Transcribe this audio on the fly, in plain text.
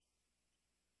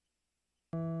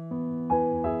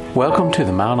Welcome to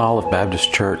the Mount Olive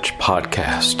Baptist Church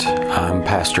podcast. I'm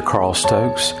Pastor Carl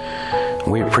Stokes.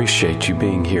 We appreciate you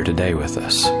being here today with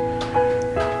us.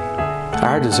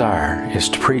 Our desire is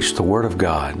to preach the Word of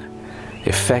God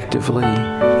effectively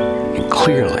and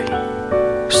clearly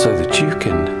so that you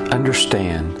can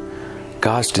understand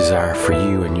God's desire for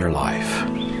you in your life.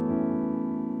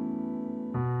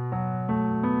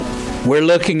 We're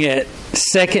looking at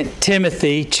 2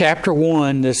 Timothy chapter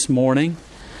 1 this morning.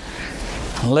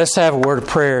 Let's have a word of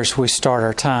prayer as we start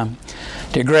our time.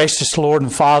 Dear gracious Lord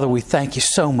and Father, we thank you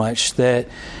so much that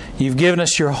you've given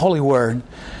us your holy word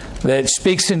that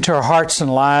speaks into our hearts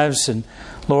and lives and,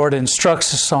 Lord,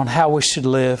 instructs us on how we should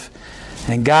live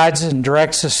and guides and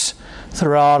directs us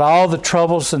throughout all the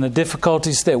troubles and the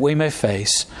difficulties that we may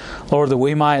face. Lord, that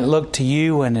we might look to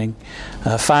you and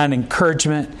find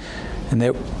encouragement and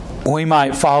that we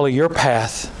might follow your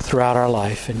path throughout our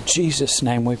life. In Jesus'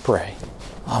 name we pray.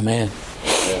 Amen.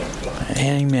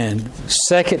 Amen.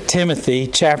 2 Timothy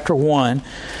chapter 1.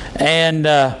 And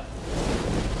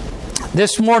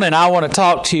this morning I want to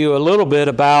talk to you a little bit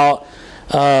about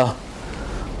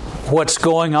what's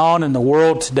going on in the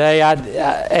world today.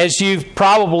 As you've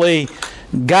probably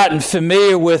gotten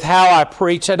familiar with how I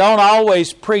preach, I don't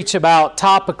always preach about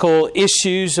topical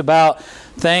issues, about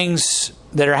things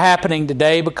that are happening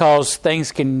today, because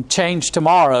things can change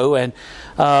tomorrow. And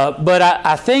but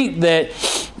I think that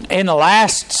in the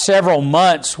last several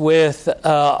months, with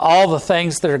all the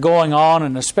things that are going on,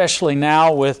 and especially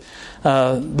now with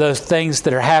the things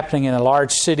that are happening in the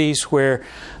large cities, where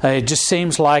it just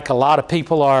seems like a lot of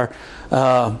people are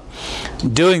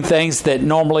doing things that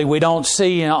normally we don't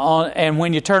see. And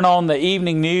when you turn on the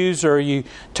evening news or you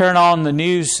turn on the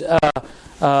news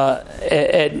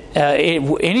at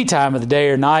any time of the day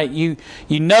or night, you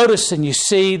notice and you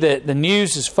see that the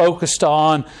news is focused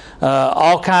on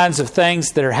all kinds of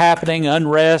things that are happening,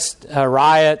 unrest,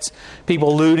 riots,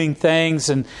 people looting things,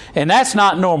 and that's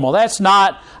not normal. That's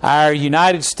not our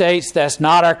United States. That's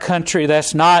not our country.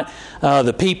 That's not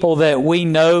the people that we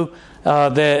know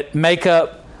that make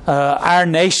up our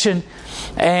nation.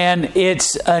 And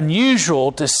it's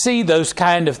unusual to see those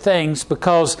kind of things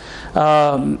because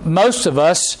most of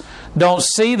us don't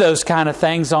see those kind of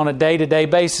things on a day-to-day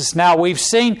basis. Now,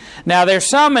 there's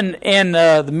some in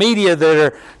the media that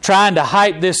are trying to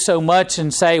hype this so much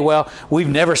and say, well, we've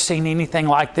never seen anything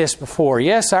like this before.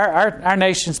 Yes, our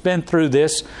nation's been through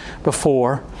this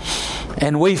before,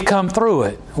 and we've come through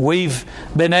it. We've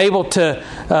been able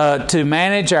to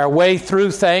manage our way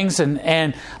through things,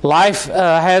 and life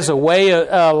has a way,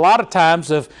 a lot of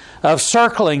times, of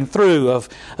circling through, of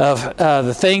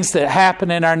the things that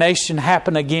happen in our nation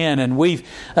happen again. And we've,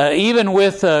 even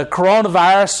with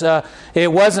coronavirus,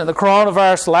 it wasn't the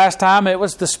coronavirus the last time, it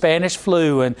was the Spanish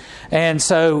flu. And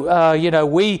so,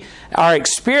 we are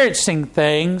experiencing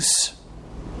things,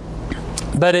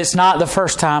 but it's not the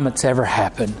first time it's ever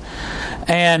happened.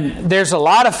 And there's a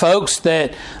lot of folks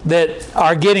that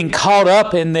are getting caught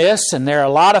up in this, and there are a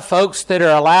lot of folks that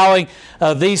are allowing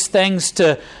these things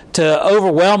to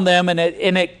overwhelm them, and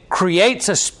it creates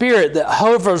a spirit that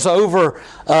hovers over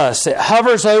us. It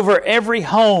hovers over every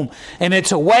home, and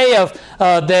it's a way of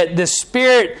that the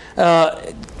spirit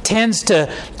tends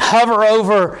to hover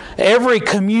over every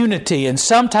community, and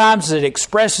sometimes it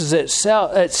expresses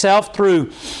itself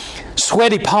through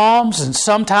sweaty palms, and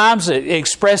sometimes it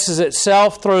expresses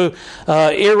itself through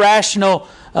irrational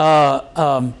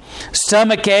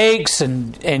stomach aches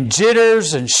and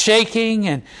jitters and shaking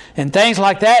and things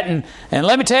like that. And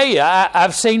let me tell you,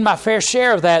 I've seen my fair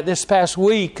share of that this past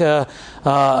week with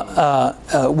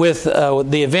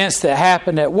the events that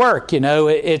happened at work.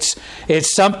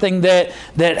 It's something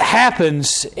that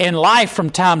happens in life from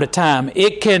time to time.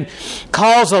 It can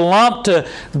cause a lump to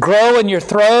grow in your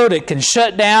throat. It can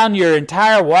shut down your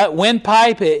entire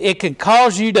windpipe. It can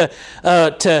cause you to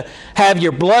have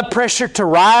your blood pressure to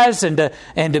rise and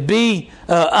to be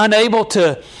unable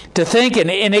to think,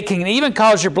 and it can even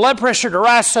cause your blood pressure to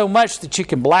rise so much that you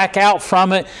can black out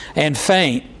from it and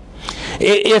faint.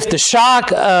 If the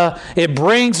shock it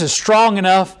brings is strong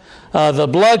enough, the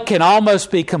blood can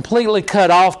almost be completely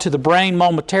cut off to the brain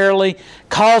momentarily,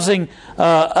 causing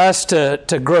us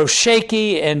to grow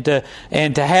shaky and to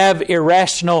have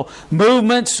irrational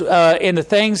movements in the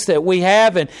things that we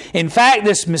have. And in fact,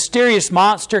 this mysterious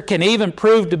monster can even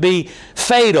prove to be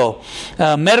fatal.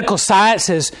 Medical science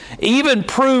has even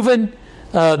proven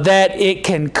that it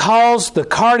can cause the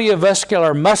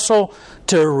cardiovascular muscle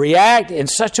to react in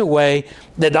such a way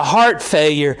that the heart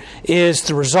failure is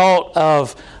the result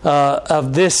of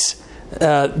this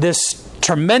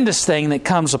tremendous thing that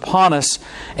comes upon us,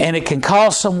 and it can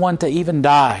cause someone to even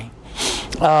die.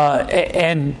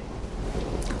 And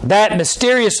that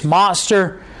mysterious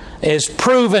monster is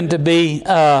proven to be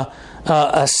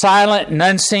a silent and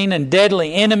unseen and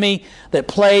deadly enemy that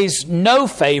plays no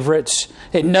favorites.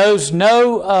 It knows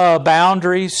no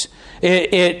boundaries.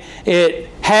 It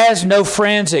has no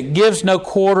friends. It gives no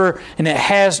quarter, and it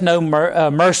has no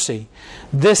mercy.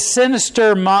 This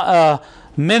sinister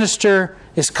minister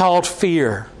is called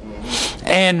fear.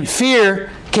 And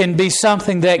fear can be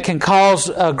something that can cause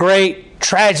a great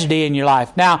tragedy in your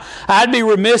life. Now, I'd be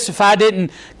remiss if I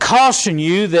didn't caution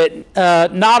you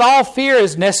that not all fear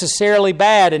is necessarily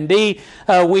bad. Indeed,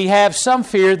 we have some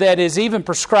fear that is even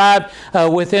prescribed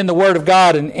within the Word of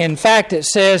God. And in fact, it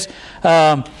says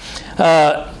that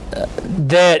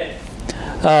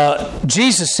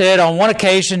Jesus said on one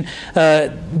occasion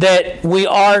that we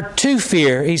are to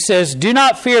fear. He says, "Do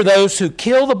not fear those who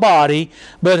kill the body,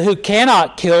 but who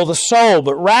cannot kill the soul,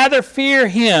 but rather fear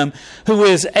Him who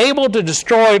is able to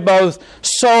destroy both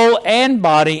soul and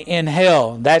body in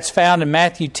hell." That's found in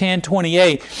Matthew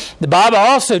 10:28. The Bible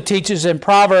also teaches in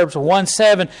Proverbs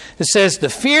 1:7, it says, "The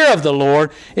fear of the Lord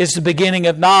is the beginning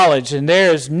of knowledge, and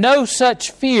there is no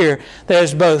such fear that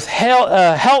is both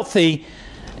healthy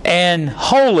and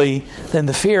holy than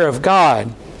the fear of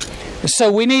God."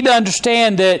 So we need to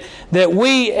understand that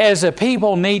we as a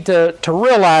people need to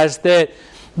realize that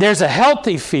there's a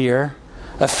healthy fear,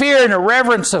 a fear and a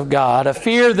reverence of God, a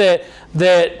fear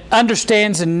that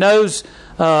understands and knows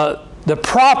the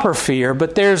proper fear,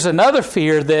 but there's another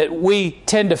fear that we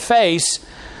tend to face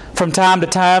from time to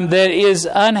time that is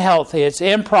unhealthy. It's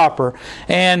improper.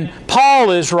 And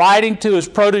Paul is writing to his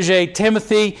protege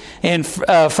Timothy in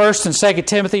 1 and 2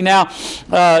 Timothy. Now,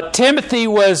 Timothy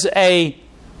was a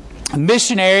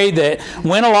missionary that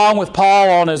went along with Paul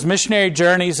on his missionary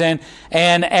journeys, and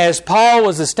as Paul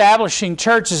was establishing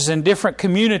churches in different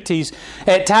communities,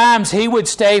 at times he would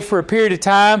stay for a period of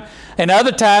time, and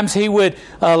other times he would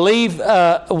leave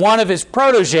one of his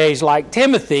proteges like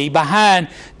Timothy behind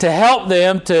to help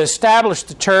them to establish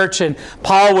the church, and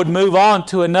Paul would move on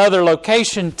to another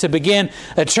location to begin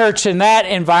a church in that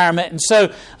environment. And so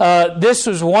this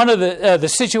was one of the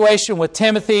situation with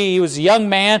Timothy. He was a young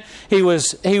man. He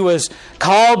was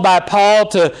called by Paul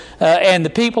to and the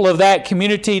people of that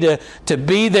community to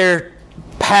be their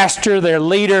pastor, their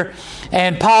leader.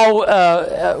 And Paul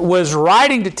was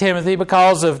writing to Timothy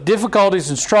because of difficulties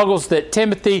and struggles that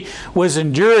Timothy was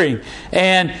enduring.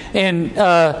 And in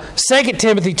 2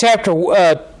 Timothy chapter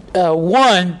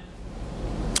 1,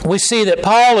 we see that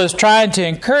Paul is trying to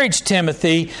encourage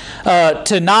Timothy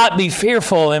to not be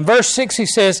fearful. In verse 6 he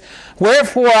says,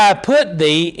 "Wherefore I put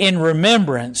thee in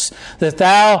remembrance, that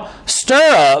thou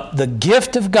stir up the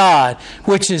gift of God,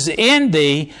 which is in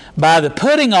thee by the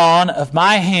putting on of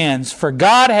my hands. For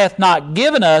God hath not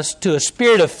given us to a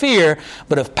spirit of fear,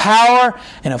 but of power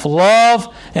and of love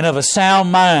and of a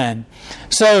sound mind."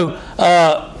 So,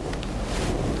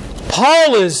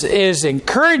 Paul is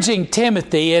encouraging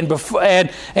Timothy, and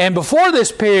before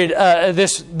this period,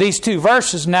 these two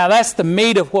verses. Now that's the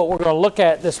meat of what we're going to look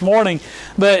at this morning.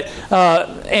 But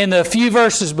in the few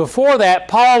verses before that,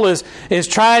 Paul is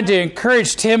trying to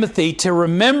encourage Timothy to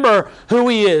remember who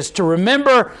he is, to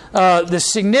remember the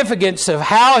significance of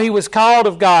how he was called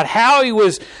of God, how he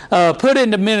was put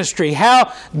into ministry,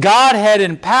 how God had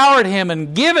empowered him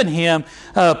and given him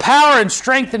power and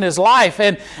strength in his life,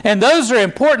 and those are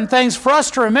important things for us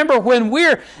to remember when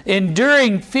we're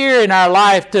enduring fear in our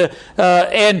life.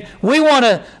 And we want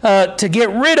to get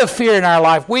rid of fear in our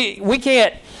life. We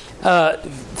can't.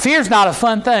 Fear's not a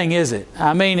fun thing, is it?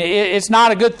 I mean, it's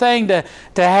not a good thing to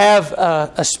have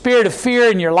a spirit of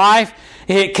fear in your life.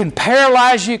 It can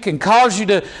paralyze you. It can cause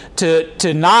you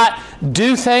to not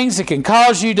do things. It can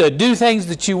cause you to do things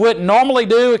that you wouldn't normally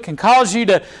do. It can cause you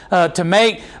to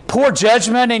make poor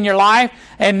judgment in your life.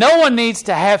 And no one needs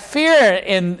to have fear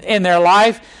in their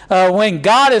life when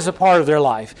God is a part of their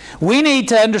life. We need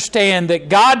to understand that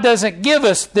God doesn't give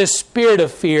us this spirit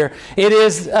of fear. It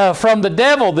is from the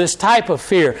devil, this type of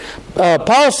fear.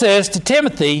 Paul says to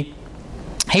Timothy,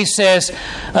 he says,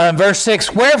 verse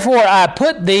 6, "Wherefore I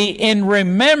put thee in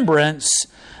remembrance,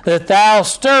 that thou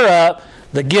stir up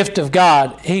the gift of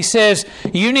God." He says,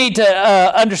 you need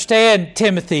to understand,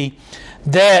 Timothy,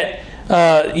 that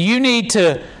you need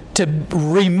to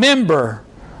remember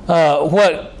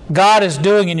what God is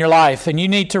doing in your life, and you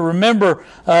need to remember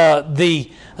the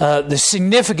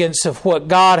significance of what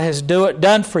God has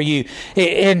done for you.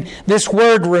 And this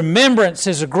word remembrance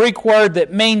is a Greek word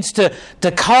that means to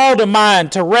call to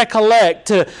mind, to recollect,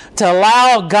 to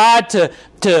allow God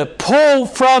to pull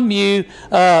from you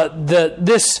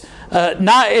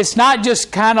it's not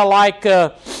just kind of like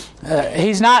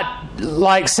He's not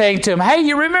like saying to him, hey,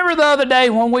 you remember the other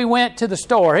day when we went to the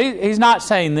store? He's not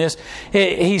saying this.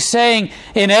 He's saying,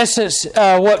 in essence,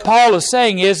 what Paul is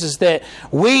saying is that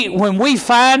when we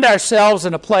find ourselves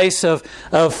in a place of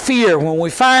fear, when we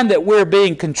find that we're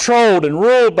being controlled and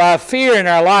ruled by fear in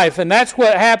our life, and that's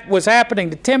what was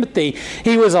happening to Timothy.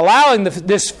 He was allowing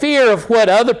this fear of what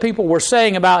other people were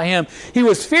saying about him. He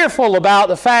was fearful about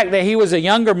the fact that he was a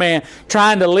younger man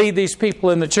trying to lead these people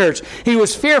in the church. He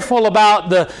was fearful about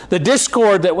the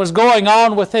discord that was going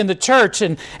on within the church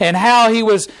and how he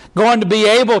was going to be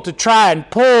able to try and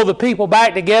pull the people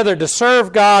back together to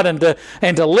serve God and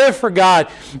to live for God.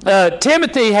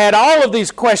 Timothy had all of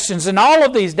these questions and all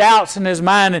of these doubts in his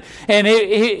mind, and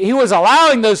he was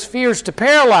allowing those fears to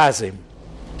paralyze him.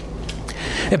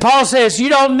 And Paul says you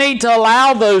don't need to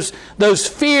allow those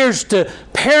fears to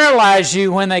paralyze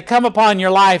you when they come upon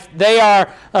your life. They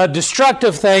are a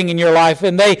destructive thing in your life,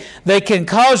 and they can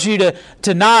cause you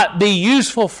to not be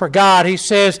useful for God. He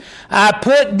says, I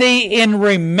put thee in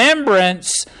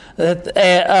remembrance that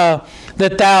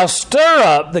thou stir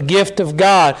up the gift of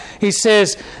God. He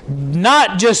says,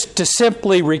 not just to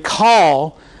simply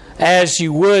recall as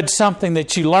you would something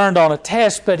that you learned on a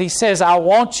test, but he says, I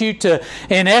want you to,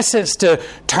 in essence, to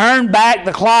turn back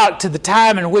the clock to the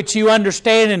time in which you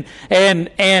understand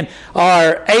and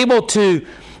are able to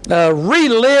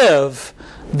relive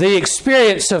the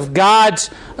experience of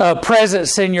God's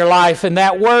presence in your life. And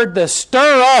that word, the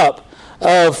stir up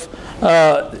of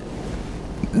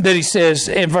that he says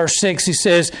in verse 6, he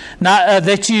says, not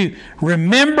that you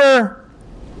remember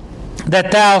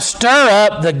that thou stir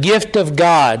up the gift of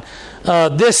God.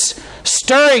 This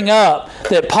stirring up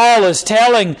that Paul is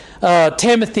telling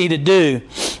Timothy to do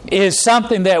is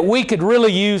something that we could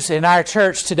really use in our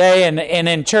church today and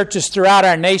in churches throughout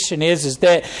our nation is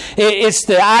that it's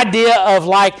the idea of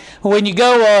like when you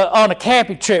go on a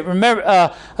camping trip.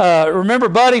 Remember,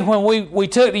 buddy, when we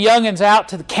took the youngins out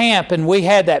to the camp and we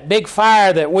had that big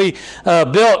fire that we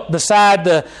built beside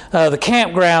the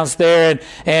campgrounds there,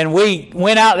 and we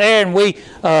went out there and we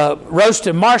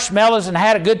roasted marshmallows and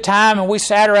had a good time, and we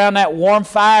sat around that warm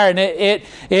fire, and it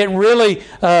really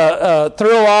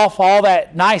threw off all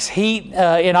that nice heat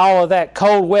in all of that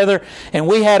cold weather, and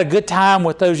we had a good time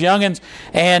with those youngins.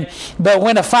 But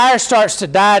when a fire starts to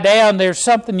die down, there's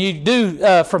something you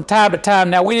do from time to time.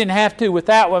 Now, we didn't have to with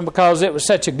that one because it was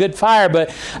such a good fire,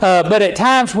 but at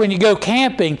times when you go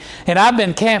camping, and I've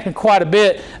been camping quite a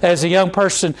bit as a young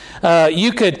person,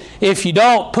 you could, if you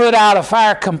don't put out a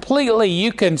fire completely,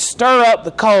 you can stir up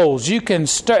the coals. You can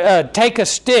take a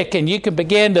stick and you can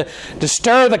begin to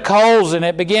stir the coals, and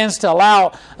it begins to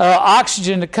allow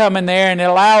oxygen to come in there, and it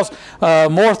allows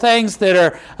more things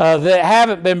that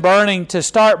haven't been burning to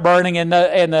start burning, and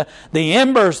the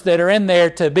embers that are in there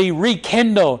to be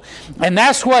rekindled. And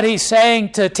that's what he's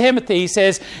saying to Timothy. He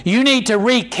says, you need to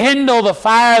rekindle the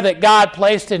fire that God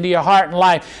placed into your heart and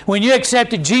life. When you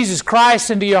accepted Jesus Christ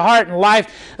into your heart and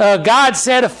life, God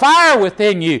set a fire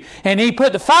within you, and He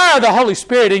put the fire of the Holy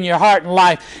Spirit in your heart and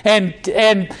life.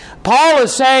 And Paul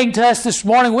is saying to us this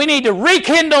morning, we need to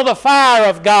rekindle the fire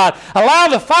of God. Allow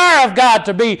the fire of God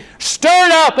to be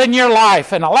stirred up in your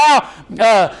life, and allow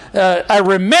a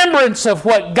remembrance of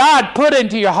what God put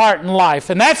into your heart and life.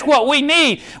 And that's what we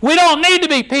need. We don't need to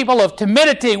be people of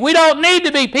timidity. We don't need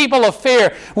to be people of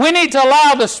fear. We need to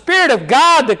allow the Spirit of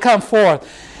God to come forth.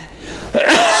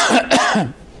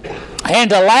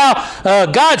 And allow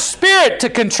God's Spirit to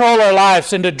control our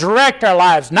lives and to direct our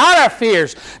lives, not our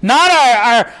fears, not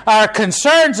our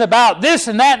concerns about this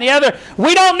and that and the other.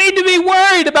 We don't need to be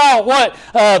worried about what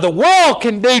the world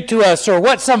can do to us or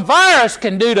what some virus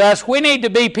can do to us. We need to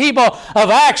be people of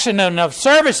action and of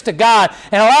service to God,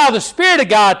 and allow the Spirit of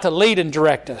God to lead and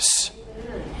direct us.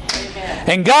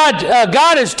 And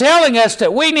God is telling us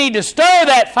that we need to stir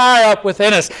that fire up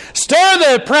within us. Stir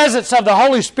the presence of the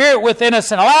Holy Spirit within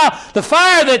us, and allow the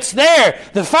fire that's there,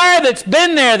 the fire that's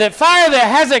been there, that fire that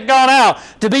hasn't gone out,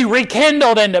 to be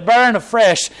rekindled and to burn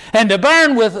afresh, and to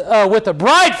burn with a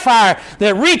bright fire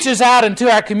that reaches out into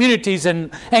our communities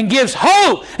and gives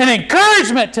hope and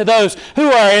encouragement to those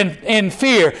who are in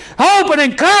fear. Hope and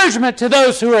encouragement to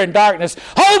those who are in darkness.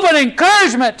 Hope and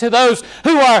encouragement to those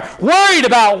who are worried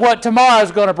about what tomorrow God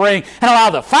is going to bring, and allow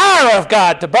the fire of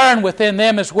God to burn within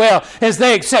them as well as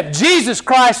they accept Jesus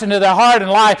Christ into their heart and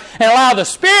life, and allow the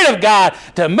Spirit of God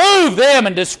to move them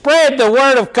and to spread the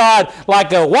Word of God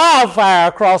like a wildfire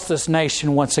across this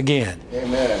nation once again.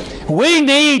 Amen. We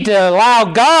need to allow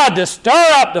God to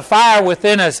stir up the fire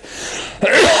within us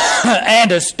and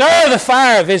to stir the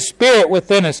fire of His Spirit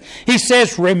within us. He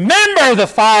says, remember the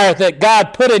fire that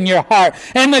God put in your heart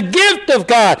and the gift of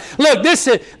God. Look, this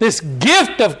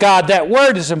gift of God, that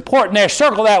word is important there.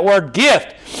 Circle that word,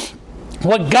 gift.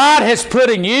 What God has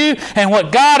put in you and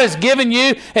what God has given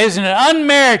you is an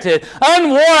unmerited,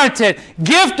 unwarranted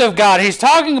gift of God. He's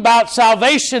talking about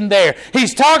salvation there.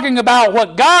 He's talking about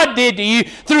what God did to you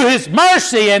through His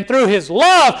mercy and through His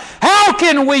love. How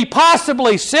can we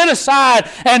possibly sit aside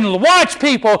and watch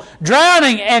people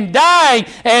drowning and dying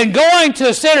and going to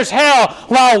a sinner's hell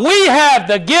while we have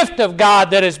the gift of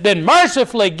God that has been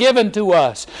mercifully given to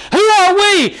us? Who are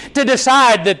we to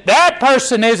decide that that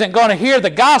person isn't going to hear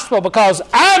the gospel because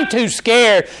I'm too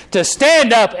scared to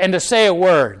stand up and to say a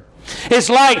word? It's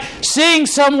like seeing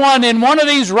someone in one of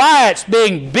these riots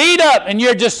being beat up and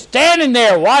you're just standing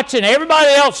there watching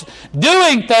everybody else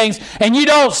doing things and you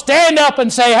don't stand up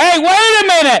and say, hey, wait a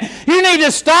minute, you need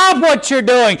to stop what you're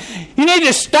doing. You need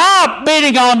to stop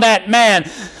beating on that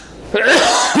man.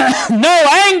 No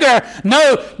anger,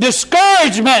 no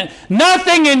discouragement,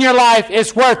 nothing in your life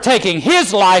is worth taking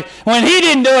His life when He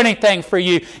didn't do anything for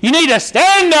you. You need to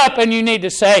stand up and you need to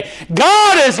say,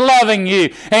 God is loving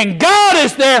you and God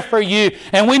is there for you,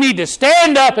 and we need to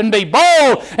stand up and be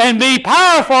bold and be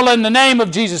powerful in the name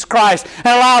of Jesus Christ and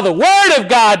allow the Word of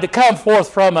God to come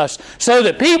forth from us so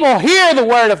that people hear the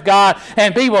Word of God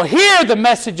and people hear the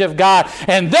message of God,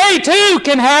 and they too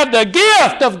can have the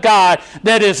gift of God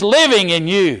that is living in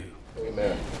you.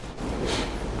 Amen.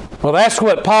 Well, that's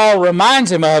what Paul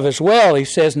reminds him of as well. He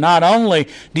says, not only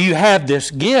do you have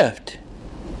this gift,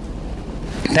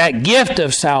 that gift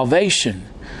of salvation,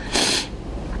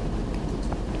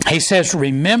 he says,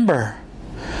 remember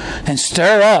and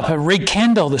stir up and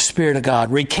rekindle the Spirit of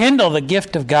God. Rekindle the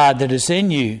gift of God that is in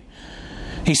you.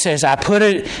 He says, I put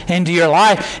it into your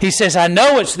life. He says, I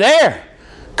know it's there,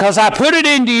 because I put it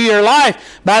into your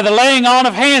life by the laying on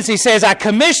of hands. He says, I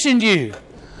commissioned you.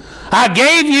 I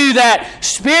gave you that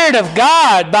Spirit of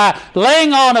God by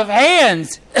laying on of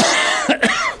hands.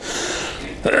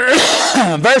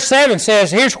 Verse 7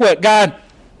 says, here's what God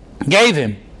gave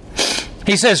him.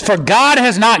 He says, for God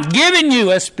has not given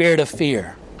you a spirit of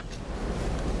fear.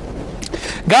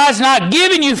 God's not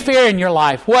given you fear in your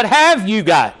life. What have you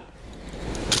got?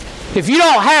 If you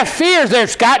don't have fear,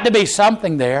 there's got to be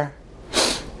something there.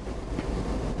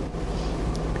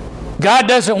 God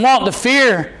doesn't want the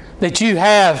fear that you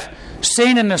have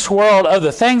seen in this world of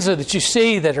the things that you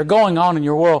see that are going on in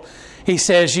your world. He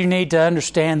says you need to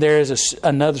understand there is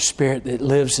another spirit that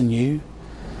lives in you.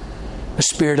 A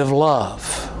spirit of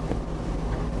love.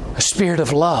 A spirit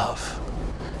of love.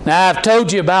 Now, I've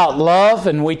told you about love,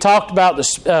 and we talked about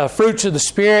the fruits of the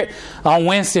Spirit on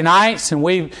Wednesday nights, and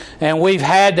we've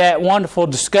had that wonderful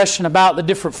discussion about the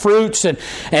different fruits, and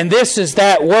this is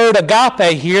that word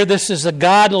agape here. This is a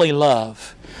godly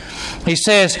love. He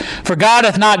says, for God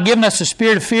hath not given us a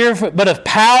spirit of fear, but of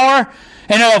power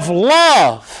and of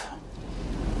love.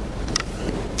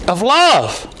 Of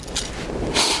love.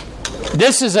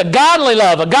 This is a godly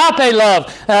love, agape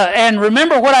love. And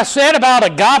remember what I said about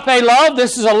agape love?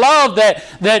 This is a love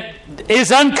that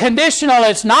is unconditional.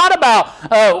 It's not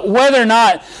about whether or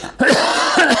not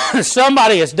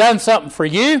somebody has done something for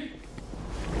you.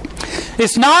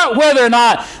 It's not whether or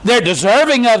not they're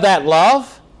deserving of that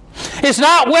love. It's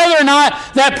not whether or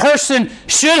not that person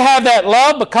should have that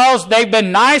love because they've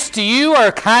been nice to you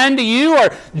or kind to you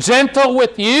or gentle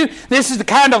with you. This is the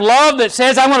kind of love that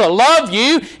says, I'm going to love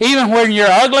you even when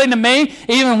you're ugly to me,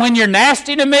 even when you're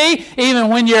nasty to me, even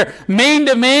when you're mean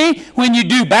to me, when you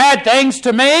do bad things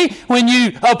to me, when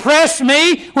you oppress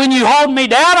me, when you hold me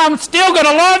down, I'm still going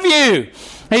to love you.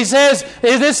 He says,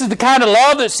 this is the kind of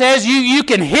love that says you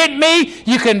can hit me,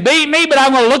 you can beat me, but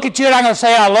I'm going to look at you and I'm going to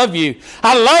say, I love you.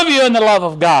 I love you in the love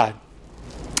of God.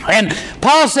 And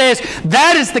Paul says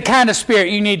that is the kind of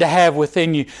spirit you need to have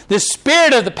within you. The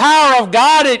spirit of the power of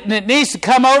God that needs to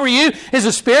come over you is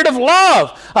a spirit of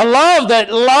love. A love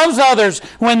that loves others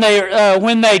when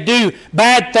they do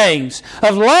bad things.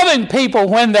 Of loving people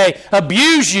when they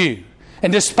abuse you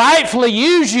and despitefully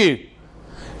use you.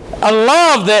 A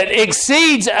love that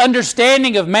exceeds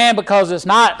understanding of man because it's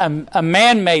not a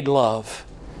man-made love.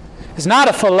 It's not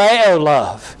a phileo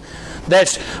love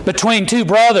that's between two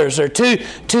brothers or two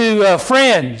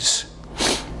friends.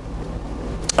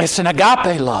 It's an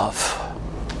agape love.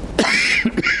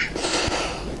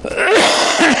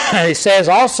 He says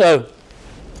also,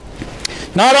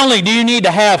 not only do you need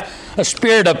to have a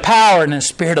spirit of power and a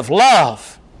spirit of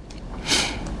love,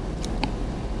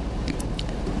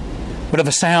 but of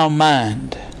a sound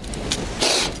mind.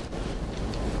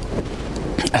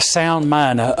 A sound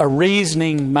mind, a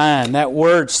reasoning mind. That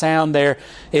word sound there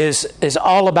is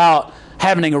all about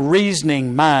having a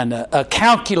reasoning mind, a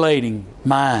calculating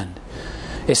mind.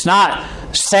 It's not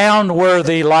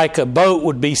sound-worthy like a boat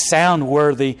would be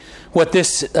sound-worthy. What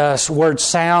this word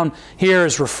sound here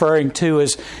is referring to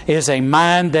is a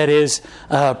mind that is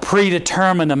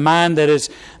predetermined, a mind that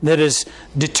is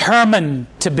determined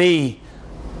to be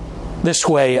this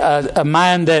way, a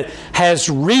mind that has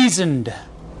reasoned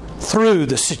through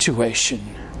the situation.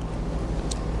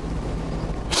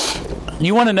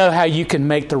 You want to know how you can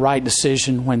make the right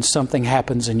decision when something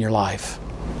happens in your life?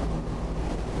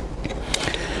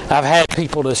 I've had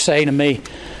people to say to me,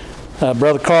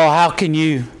 Brother Carl, how can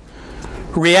you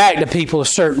react to people a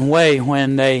certain way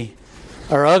when they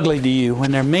are ugly to you,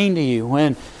 when they're mean to you,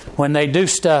 when they do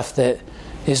stuff that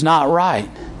is not right?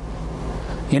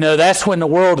 You know, that's when the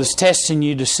world is testing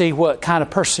you to see what kind of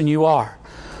person you are,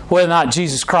 whether or not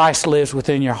Jesus Christ lives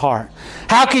within your heart.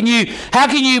 How can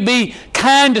you be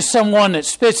kind to someone that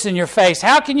spits in your face?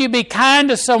 How can you be kind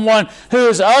to someone who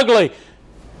is ugly?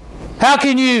 How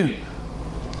can you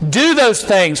do those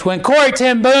things? When Corrie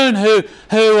ten Boom, who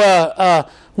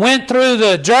went through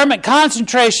the German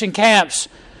concentration camps,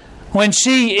 when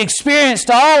she experienced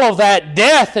all of that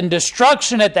death and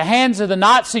destruction at the hands of the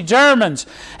Nazi Germans,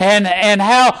 and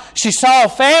how she saw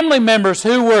family members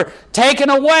who were taken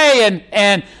away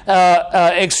and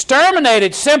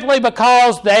exterminated simply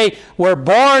because they were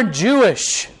born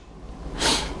Jewish.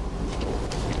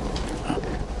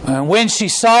 And when she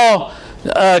saw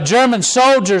German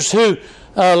soldiers who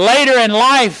later in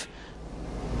life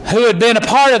who had been a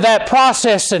part of that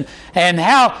process, and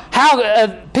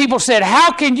how people said,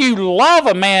 how can you love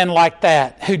a man like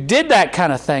that who did that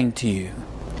kind of thing to you?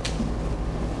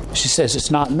 She says,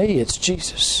 it's not me, it's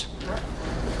Jesus.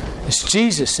 It's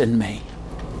Jesus in me.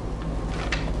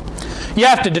 You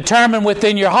have to determine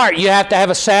within your heart. You have to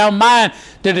have a sound mind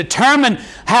to determine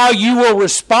how you will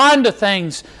respond to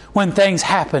things when things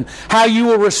happen, how you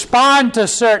will respond to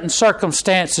certain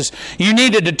circumstances. You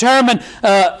need to determine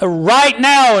right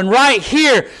now and right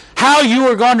here how you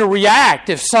are going to react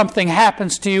if something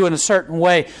happens to you in a certain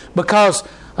way, because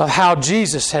of how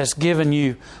Jesus has given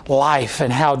you life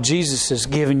and how Jesus has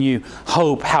given you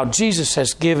hope, how Jesus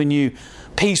has given you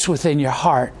peace within your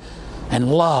heart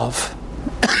and love.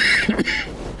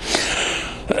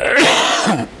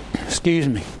 Excuse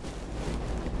me.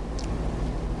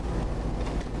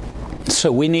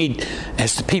 So we need,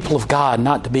 as the people of God,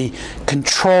 not to be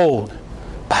controlled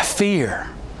by fear,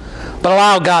 but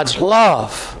allow God's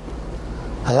love,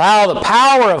 allow the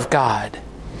power of God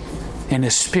in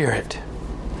His Spirit.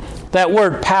 That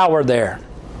word power there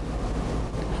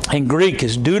in Greek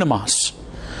is dunamis.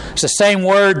 It's the same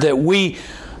word that we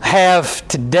have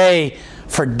today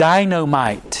for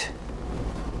dynamite.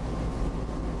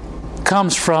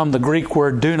 Comes from the Greek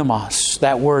word dunamis,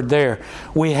 that word there.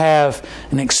 We have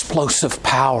an explosive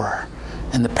power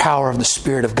and the power of the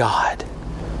Spirit of God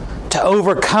to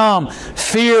overcome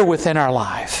fear within our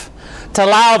life, to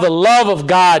allow the love of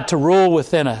God to rule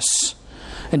within us,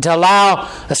 and to allow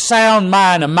a sound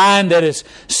mind, a mind that is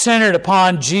centered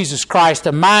upon Jesus Christ,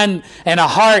 a mind and a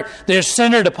heart that is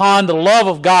centered upon the love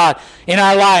of God in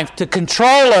our life, to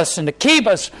control us and to keep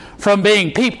us from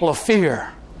being people of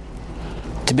fear,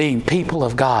 to being people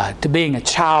of God, to being a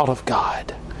child of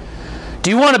God. Do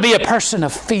you want to be a person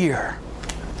of fear?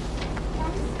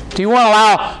 Do you want to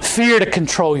allow fear to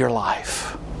control your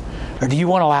life? Or do you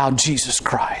want to allow Jesus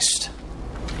Christ,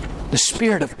 the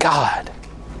Spirit of God,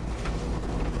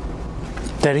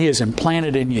 that He has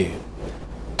implanted in you,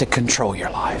 to control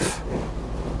your life?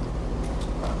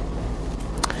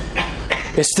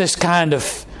 It's this kind of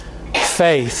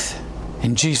faith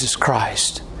in Jesus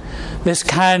Christ, this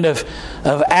kind of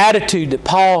attitude that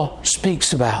Paul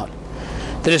speaks about,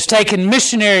 that has taken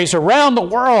missionaries around the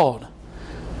world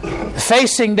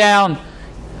facing down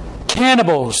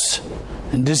cannibals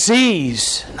and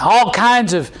disease and all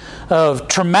kinds of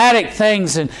traumatic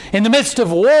things, and in the midst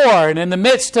of war and in the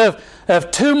midst of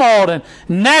tumult and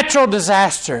natural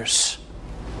disasters.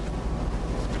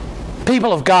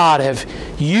 People of God have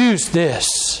used the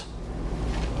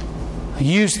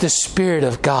Spirit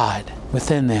of God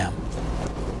within them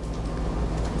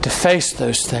to face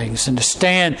those things and to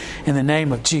stand in the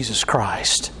name of Jesus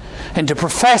Christ and to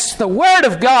profess the Word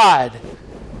of God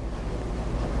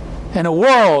in a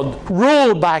world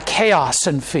ruled by chaos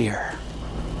and fear.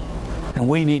 And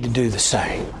we need to do the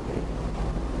same.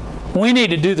 We need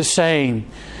to do the same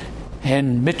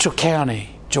in Mitchell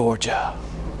County, Georgia,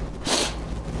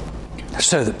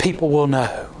 so that people will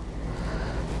know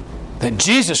that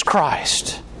Jesus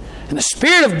Christ and the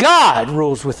Spirit of God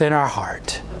rules within our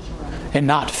heart and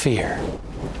not fear.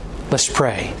 Let's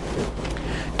pray.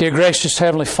 Dear gracious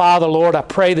Heavenly Father, Lord, I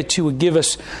pray that you would give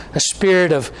us a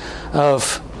spirit of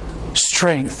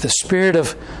strength, the Spirit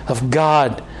of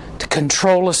God to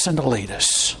control us and to lead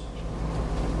us.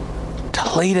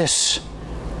 To lead us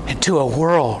into a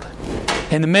world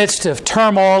in the midst of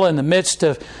turmoil, in the midst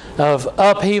of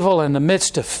upheaval, in the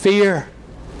midst of fear,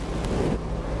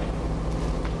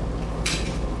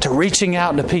 to reaching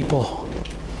out to people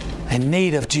in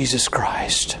need of Jesus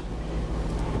Christ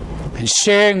and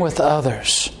sharing with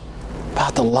others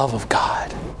about the love of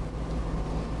God.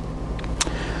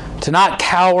 To not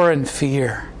cower in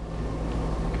fear,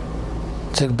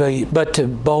 but to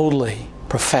boldly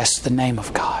profess the name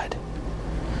of God,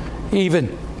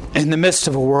 even in the midst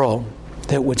of a world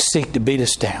that would seek to beat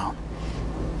us down.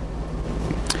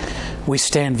 We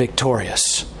stand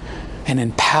victorious and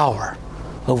in power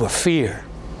over fear.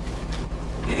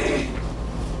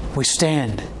 We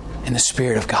stand in the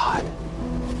Spirit of God.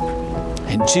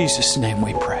 In Jesus' name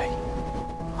we pray.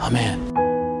 Amen.